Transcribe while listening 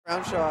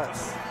Round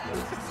shots.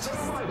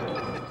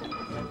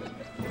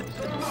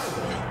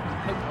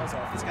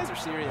 These guys are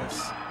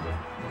serious.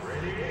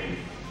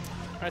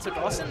 Alright, so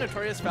Dawson,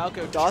 Notorious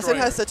Falco. Dawson Destroyer.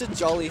 has such a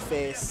jolly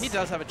face. He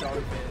does have a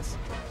jolly face.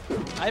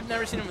 I've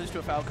never seen him lose to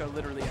a Falco,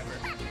 literally ever.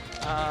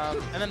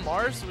 And then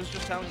Mars was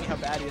just telling me how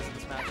bad he is in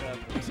this matchup.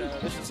 So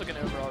this is looking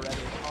over already,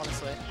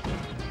 honestly.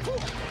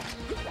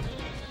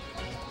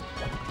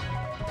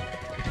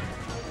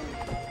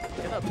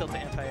 Get up tilt to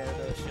anti-air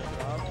the shield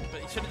drop,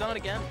 but he should have done it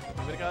again.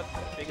 He would have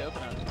got a big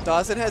open up.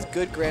 Dawson has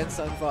good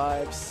grandson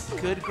vibes.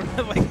 Good,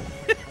 like.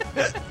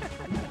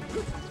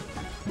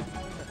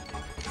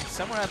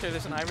 Somewhere out there,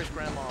 there's an Irish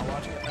grandma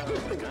watching it.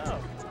 Like,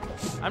 oh.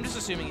 I'm just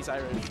assuming he's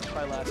Irish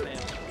by last name.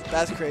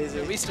 That's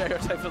crazy. We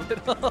stereotype a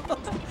little.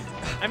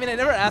 I mean, I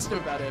never asked him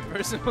about it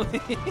personally.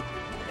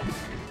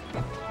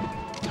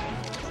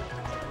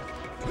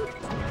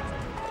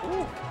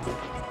 Ooh.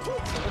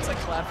 So it looks like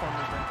platform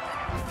movement.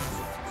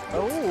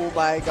 Oh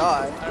my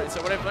god. All right,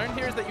 so what I've learned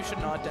here is that you should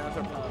not down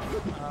throw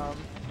puff.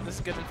 This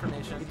is good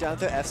information. You down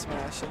throw F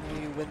smash and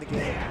you win the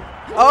game.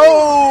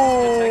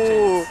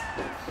 Oh!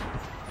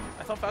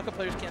 I thought Falco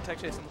players can't tech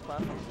chase on the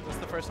platform. That's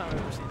the first time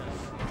I've ever seen that.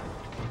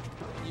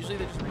 Usually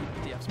they just read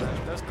the F smash,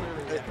 but that was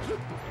clearly a reaction.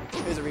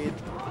 It was a read.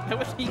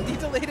 He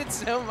delayed it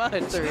so much.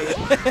 It's a read.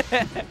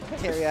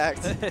 Can't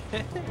react.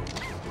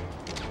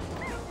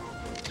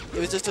 It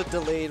was just a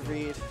delayed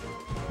read.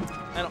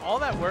 And all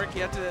that work,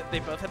 they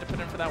both had to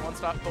put in for that one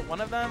stock, but one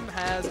of them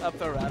has up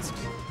the rest.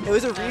 It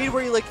was a read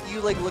where you look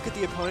at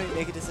the opponent and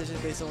make a decision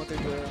based on what they're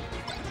doing.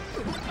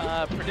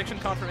 Prediction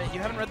confirmation. You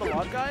haven't read the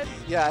log guide?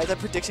 Yeah, it's a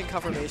prediction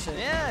confirmation.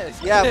 Yes.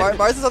 Yeah,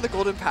 Mars is on the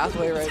golden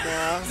pathway right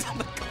now. He's on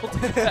the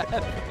golden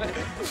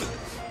pathway.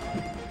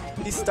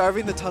 He's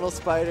starving the tunnel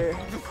spider.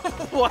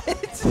 What?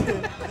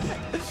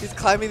 He's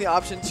climbing the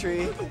option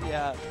tree.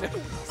 Yeah.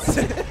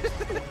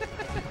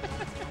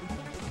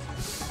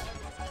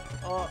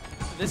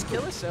 This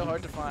kill is so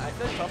hard to find. I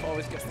feel like Puff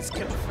always gets this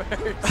kill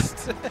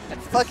first.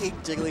 Fucking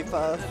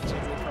Jigglypuff.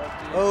 Jigglypuff,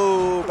 dude.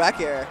 Oh,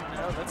 back air.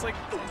 No, that's like...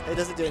 It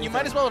doesn't do anything. You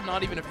might as well have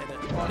not even have hit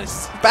it,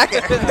 honestly. Back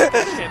air.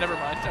 Okay, never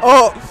mind.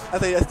 Oh! I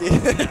thought you SD.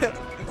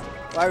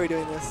 Why are we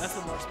doing this? That's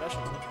the more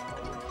special.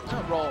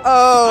 No, roll.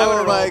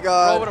 Oh my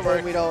god. Roll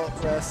And we don't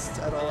rest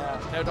at all.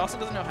 Yeah. No, Dawson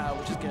doesn't know how,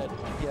 which is good.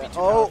 Yeah. Too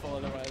powerful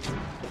otherwise.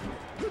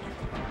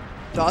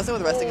 Dawson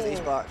with resting his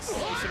H-box.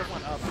 He should have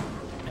went up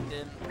and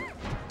didn't.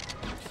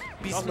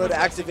 Beast Dawson mode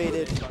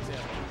activated.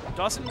 Yeah.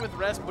 Dawson with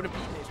rest would have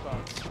beaten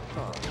H-box.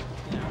 Huh.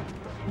 Yeah.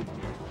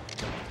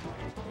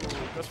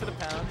 Goes for the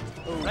pound.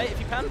 Ooh. Right, if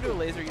you pound into a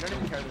laser, you don't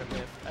even care that it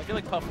whiff. I feel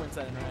like Puff wins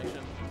that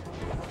interaction.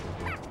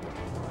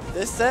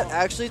 This set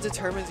actually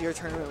determines your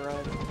tournament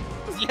run.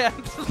 Yeah,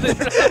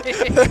 literally.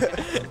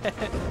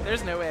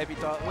 There's no way I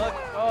beat Dawson. Look,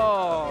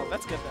 oh,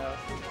 that's good though.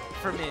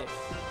 For me.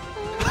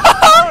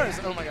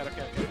 Oh my god,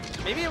 okay.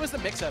 Maybe it was the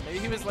mix-up. Maybe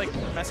he was like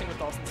messing with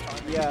Dawson's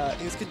time. Yeah,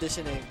 he was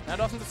conditioning. Now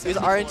Dawson's at he was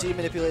RNG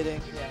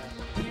manipulating. Yeah,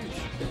 huge.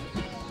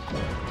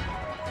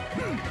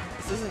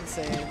 This is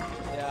insane.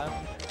 Yeah.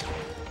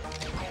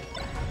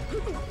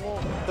 Well,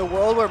 the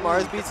world where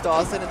Mars beats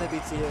Dawson and then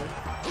beats you.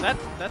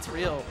 That's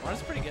real. Mars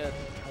is pretty good.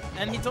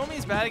 And he told me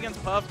he's bad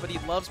against Puff, but he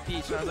loves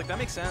Peach. And I was like, that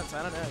makes sense.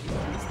 I don't know.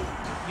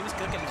 He was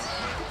cooking me.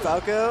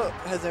 Falco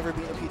has never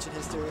beaten a Peach in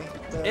history.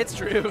 So. It's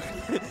true.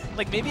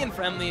 Like maybe in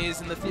friendlies,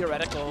 in the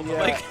theoretical, yeah. but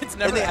like it's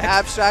never. In the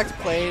abstract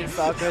plane,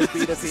 Falco has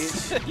beat a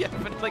Peach. Yeah,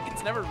 but like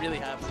it's never really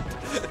happened.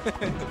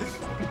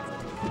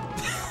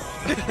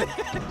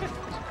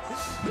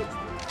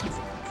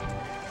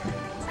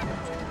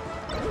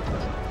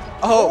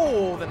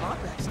 Oh, the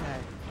knockback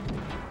snag.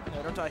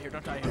 No, don't die here.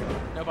 Don't die here.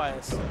 No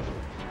bias.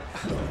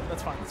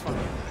 That's fine. That's fine.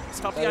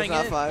 Stop that DIing is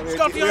not in. fine.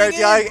 Stop we are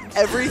DIing DIing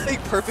everything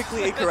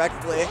perfectly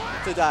incorrectly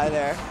to die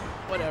there.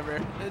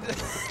 Whatever.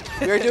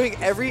 We are doing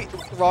every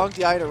wrong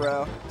DI in a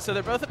row. So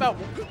they're both about,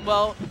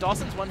 well,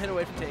 Dawson's one hit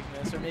away from taking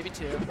this, or maybe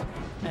two.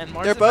 And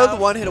Mars they're both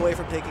one hit away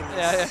from taking this.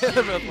 Yeah,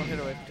 they're both one hit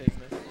away from taking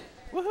this.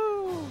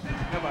 Woohoo!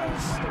 No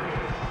bias.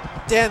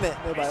 Damn it,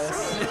 no bias.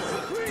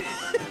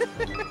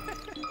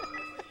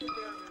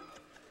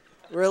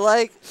 We're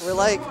like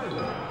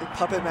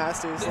puppet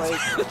masters. Like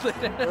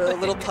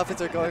little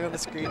puppets are going on the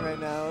screen right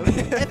now.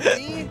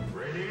 FD?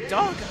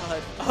 Dog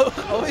God.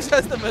 Oh, always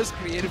has the most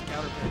creative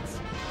counterpicks.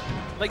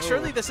 Like,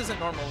 surely this isn't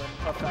normal in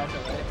Puff Falco,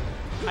 right?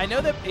 I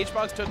know that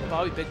H-Box took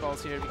Bobby Big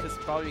Balls here because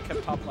Bobby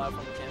kept top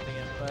platform camping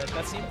him, but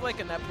that seemed like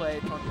a net play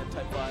tournament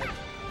type vibe.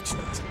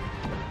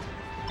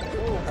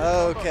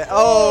 Okay.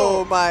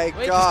 Oh my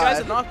Wait, god. this guy's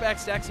a knockback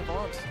stack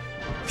savant.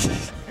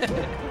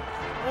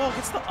 Oh,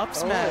 gets the up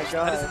smash. Oh my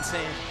god. That is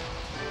insane.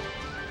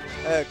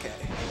 Okay.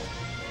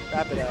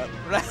 Wrap it up.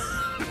 Wrap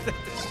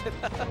this shit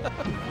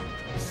up.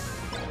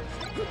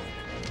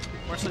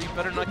 Marshall, you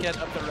better not get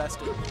up the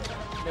rested.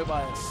 No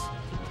bias.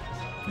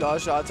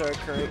 Dodge shots are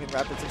occurring in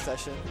rapid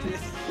succession.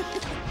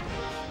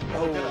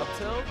 Oh, good up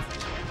tilt.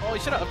 Oh, he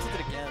should have up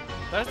tilted again.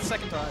 That was the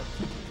second time.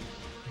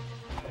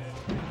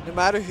 No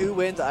matter who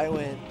wins, I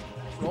win.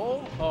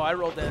 Roll? Oh, I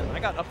rolled in. I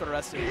got up the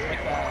rested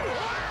like that.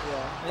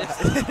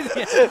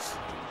 Yeah.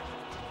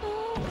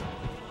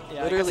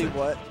 Yeah. Literally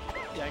what?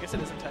 Yeah, I guess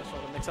it is intentional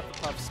to mix up the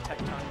Puff's tech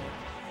timing.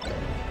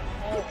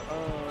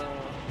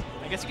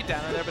 I guess you could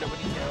down on there, but it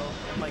wouldn't kill.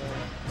 And, like,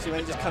 So you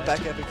might just come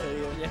back up and kill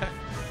you. Yeah.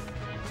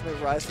 Just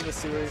might rise from the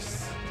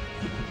sewers.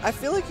 I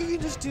feel like you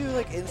can just do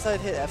like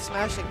inside hit F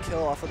smash and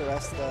kill off of the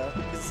rest though.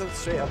 Because it's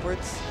straight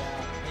upwards.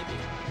 Yeah, maybe.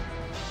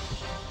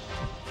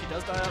 She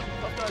does die up.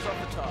 Puff dies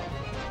off the top.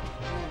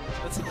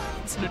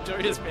 That's a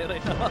notorious melee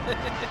knowledge.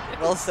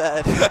 Well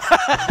said.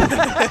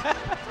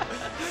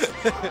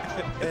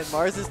 And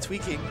Mars is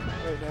tweaking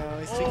right now.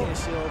 He's tweaking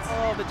his shields.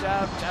 Oh, the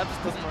jab. Jab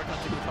just doesn't work on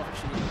Jigglypuff or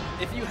Sheik.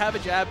 If you have a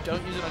jab,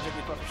 don't use it on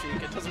Jigglypuff or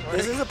Sheik. It doesn't work.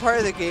 This is a part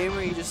of the game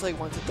where you just like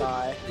want to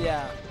die.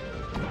 Yeah.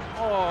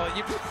 Oh,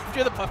 if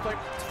you're the Puff player,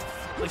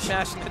 like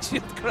mashing that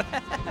shield grab.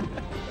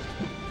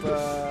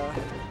 Bruh.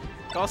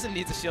 Dawson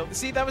needs a shield.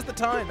 See, that was the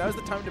time. That was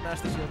the time to mash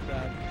the shield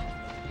grab.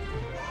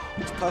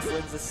 Puff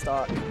wins this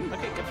stock.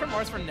 Okay, good for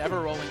Mars for never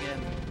rolling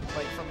in,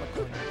 like, from the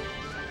corner.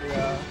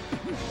 Yeah.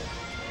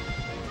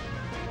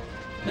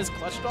 His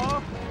clutch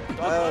dog?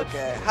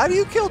 Okay. How do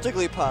you kill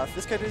Jigglypuff?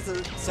 This character is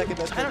the second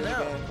best I don't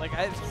character in know. the game.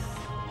 Like,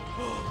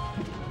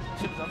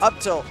 should've done Up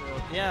tilt.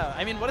 Yeah,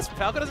 I mean, what is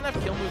Falco doesn't have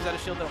kill moves out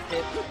of shield that'll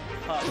hit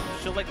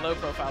Puff. She'll, like, low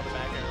profile the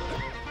back air.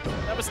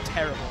 That was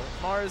terrible.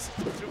 Mars,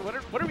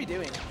 what are we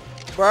doing?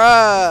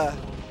 Bruh.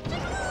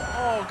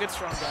 Oh, good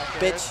strong back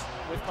air. Bitch.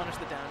 With punish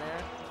the down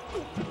air.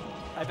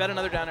 I bet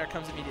another down air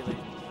comes immediately.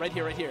 Right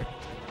here, right here.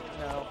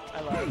 No,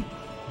 I lied.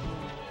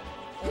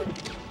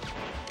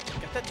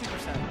 Get that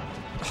 2%.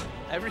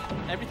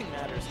 Everything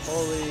matters.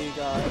 Holy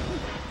god.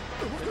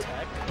 Good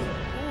tech.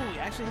 Ooh, he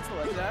actually hits the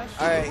ledge dash.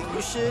 Alright,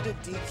 you should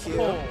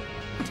DQ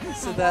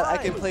so that I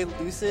can play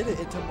Lucid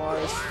into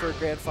Mars for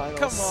Grand Finals.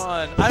 Come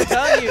on, I'm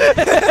telling you.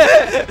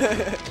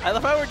 I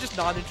love how we're just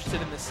not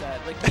interested in this set.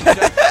 Like,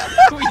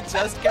 we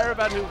just care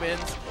about who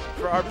wins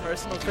for our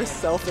personal For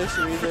selfish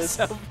reasons. For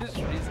selfish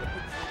reasons.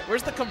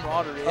 Where's the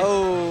camaraderie?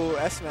 Oh,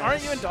 S-Smash.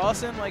 Aren't you and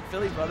Dawson like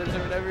Philly brothers or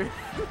whatever?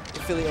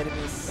 Philly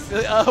enemies.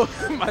 Oh,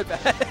 my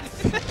bad.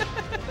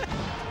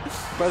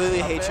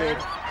 Brotherly hatred.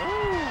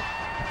 Ooh.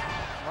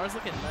 Mars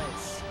looking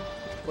nice.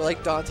 We're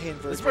like Dante and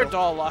Virgil. This is where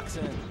Doll locks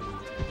in.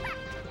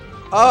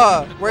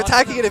 We're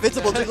attacking an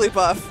invincible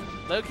Jigglypuff.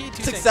 Low-key,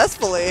 Toussaint.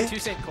 Successfully.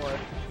 Toussaint core.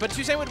 But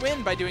Toussaint would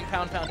win by doing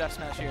pound F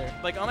smash here.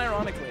 Like,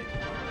 unironically.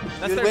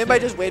 You would win by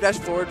just wave dash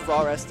forward,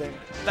 raw resting.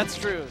 That's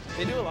true.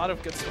 They do a lot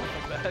of good stuff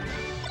like that.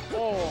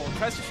 Oh,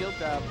 tries to shield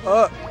grab.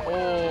 Oh,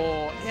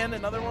 and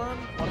another one.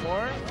 One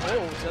more. Oh,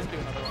 he doesn't do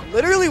another one.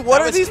 Literally, what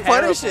That are was these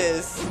terrible.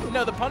 punishes?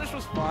 No, the punish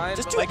was fine.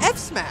 Just but do like, F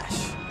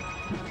smash.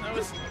 That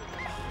was.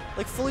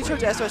 Like, fully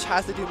charged S smash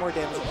has to do more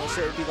damage than this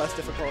shit. It would be less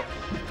difficult.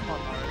 Come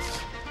on, Mars.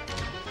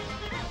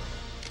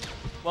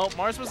 Well,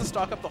 Mars was a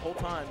stock up the whole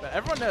time, but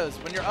everyone knows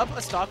when you're up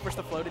a stock versus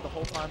the floaty the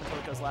whole time until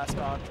it goes last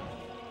stock,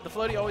 the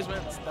floaty always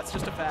wins. That's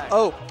just a fact.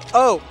 Oh.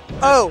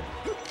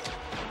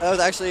 That was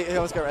actually, he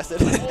almost got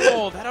arrested.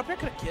 Oh, that up air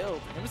could have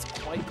killed. It was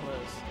quite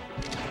close.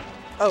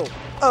 Oh.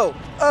 Oh,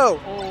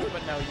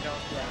 but no, you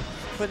don't. Yeah.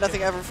 But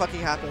nothing ever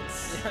fucking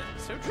happens. Yeah,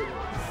 so true.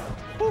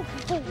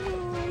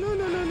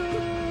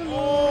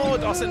 Oh,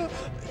 Dawson.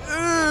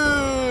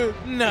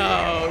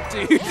 No,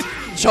 dude.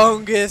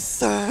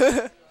 Chungus.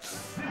 Oh,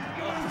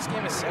 this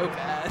game is so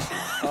bad.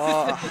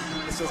 Oh,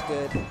 this was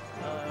good.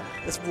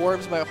 This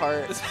warms my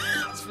heart. This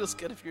feels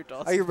good if you're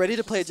Dawson. Are you ready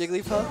to play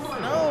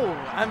Jigglypuff? No,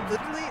 I'm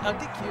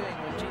DQing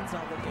when Gene's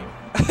not looking.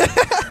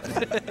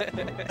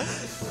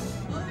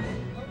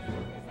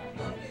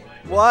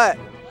 What?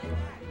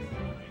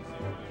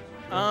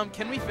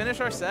 Can we finish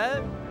our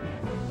set?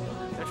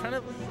 They're trying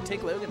to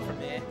take Logan from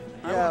me.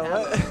 Yeah,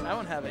 what? I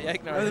won't have it. Yeah,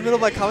 ignore I'm in it. the middle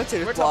of my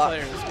commentator's We're block.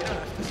 top players.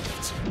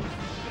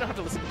 We don't have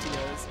to listen to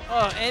TOs.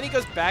 Oh, and he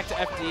goes back to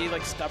FD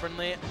like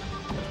stubbornly.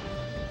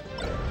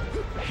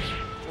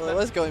 Well, it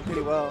was going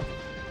pretty well.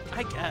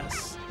 I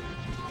guess.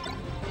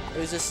 It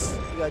was just,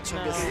 you got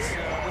Chungus. No,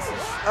 this is.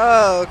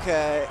 Oh,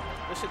 okay.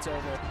 This shit's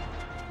over.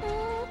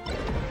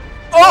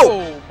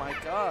 Oh! My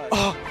god.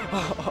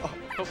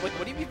 But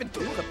what do you even do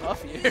with a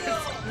buff here?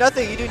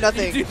 Nothing, you do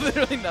nothing. You do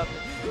literally nothing.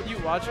 You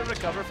watch her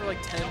recover for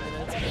like 10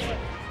 minutes. And it's like,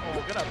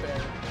 oh, good up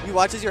there. You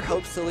watch as your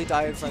hopes slowly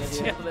die in front of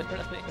you. Yeah,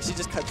 literally. And she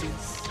just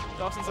cutscenes.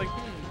 Dawson's like,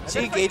 She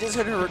engages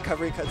her in her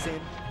recovery cutscene.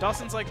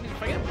 Dawson's like,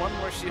 if I get one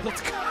more shield.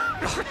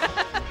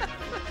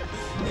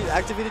 He's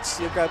activated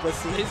shield grab, let's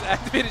see. He's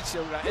activated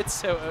shield grab. It's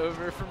so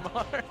over for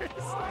Mars.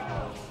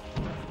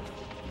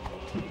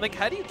 Like,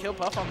 how do you kill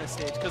Puff on this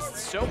stage? Because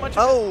so much.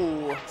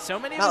 So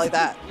many. Not like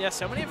that. Yeah,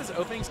 so many of his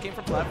openings came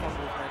from platform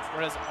movements,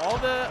 whereas all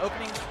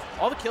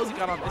the kills he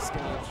got on this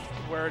stage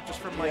were just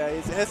from like.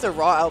 Yeah, he has to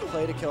raw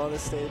outplay to kill on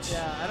this stage.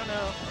 Yeah, I don't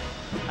know.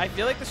 I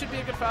feel like this should be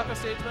a good Falco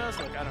stage though,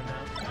 so like, I don't know.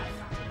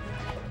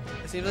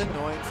 It seems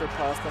annoying for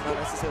Puff, but not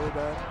necessarily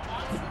bad.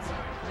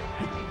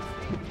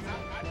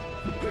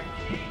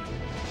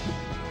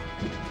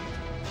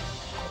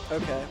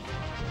 Okay.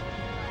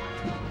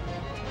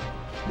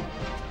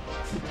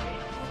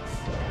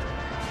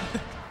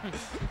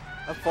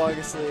 I'm falling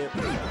asleep. I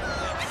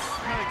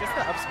guess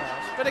the up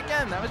smash. But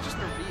again, that was just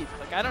a read.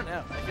 Like, I don't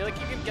know. I feel like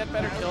you can get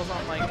better kills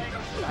on, like,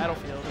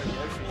 Battlefield or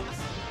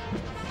Yoshi's.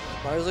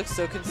 Mars looks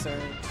so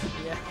concerned.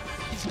 Yeah.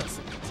 He's just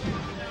so concerned.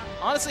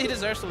 Honestly, he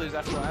deserves to lose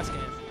after the last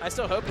game. I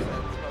still hope he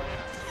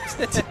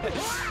wins.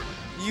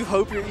 You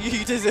hope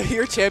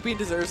your champion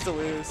deserves to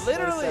lose.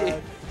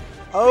 Literally.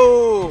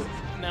 Oh.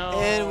 No.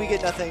 And we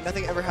get nothing.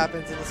 Nothing ever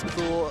happens in this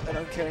cruel and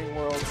uncaring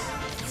world.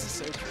 This is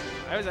so true.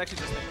 I was actually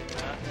just thinking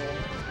that.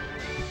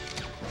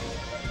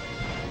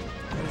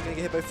 He's gonna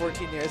get hit by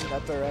 14 years and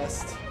up the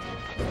rest.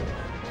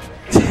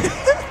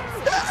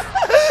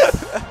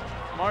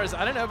 Mars,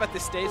 I don't know about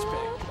this stage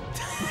pick.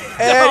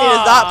 And he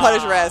does not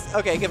punish rest.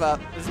 Okay, give up.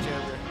 This is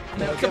Joker.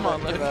 No, No, come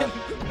on, give Logan. up.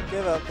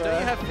 Give up, bro. Don't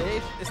you have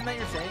faith? Isn't that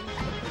your thing?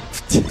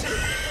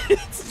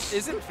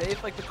 Isn't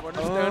faith like the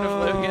cornerstone of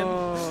Logan?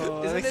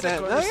 That Isn't makes it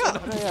sense. the No, yeah.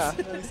 cornerstone? No, yeah,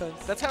 that makes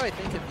sense. That's how I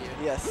think of you.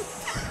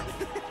 Yes.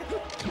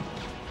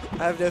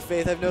 I have no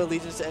faith. I have no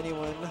allegiance to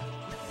anyone.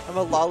 I'm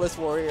a lawless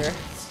warrior.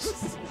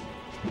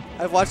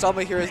 I've watched all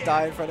my heroes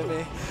die in front of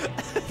me.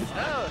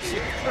 Oh,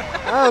 shoot.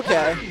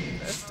 Okay.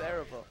 That's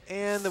terrible.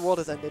 And the world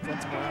has ended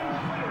once more.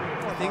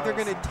 I think they're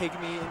going to take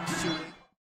me and shoot me.